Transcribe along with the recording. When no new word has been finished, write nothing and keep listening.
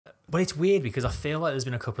Well, it's weird because I feel like there's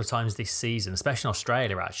been a couple of times this season, especially in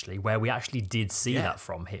Australia, actually, where we actually did see that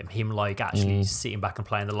from him. Him like actually sitting back and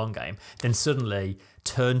playing the long game. Then suddenly,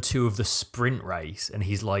 turn 2 of the sprint race, and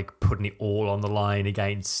he's like putting it all on the line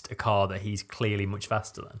against a car that he's clearly much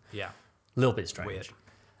faster than. Yeah. A little bit strange.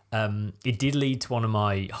 Weird. It did lead to one of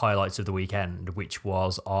my highlights of the weekend, which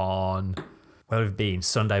was on, where would it have been?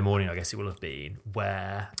 Sunday morning, I guess it will have been,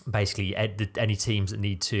 where basically any teams that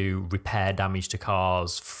need to repair damage to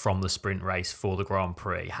cars from the sprint race for the Grand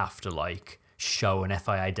Prix have to like show an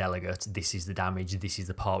FIA delegate, this is the damage, this is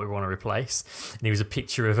the part we want to replace. And it was a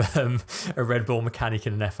picture of a Red Bull mechanic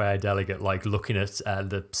and an FIA delegate like looking at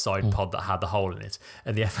the side pod that had the hole in it,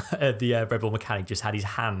 and the Red Bull mechanic just had his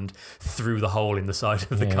hand through the hole in the side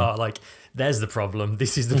of the car, like, there's the problem,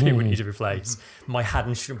 this is the bit we need to replace. My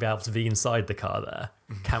hand shouldn't be able to be inside the car there.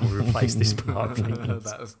 Can we replace this part, please?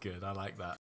 That was good, I like that.